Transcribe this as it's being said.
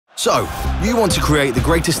So, you want to create the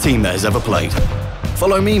greatest team that has ever played.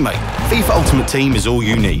 Follow me, mate. FIFA Ultimate Team is all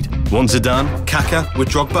you need. Want Zidane, Kaka with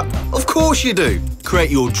Drogba? Of course you do.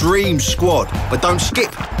 Create your dream squad, but don't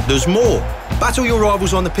skip. There's more. Battle your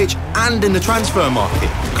rivals on the pitch and in the transfer market.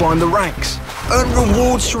 Climb the ranks. Earn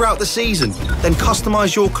rewards throughout the season. Then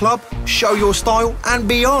customise your club, show your style, and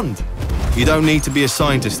beyond. You don't need to be a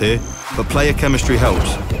scientist here, but player chemistry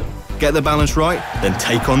helps. Get the balance right, then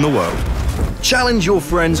take on the world. Challenge your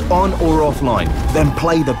friends on or offline, then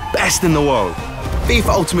play the best in the world. FIFA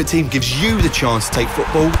Ultimate Team gives you the chance to take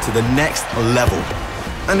football to the next level.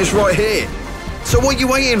 And it's right here. So what are you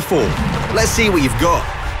waiting for? Let's see what you've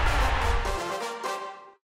got.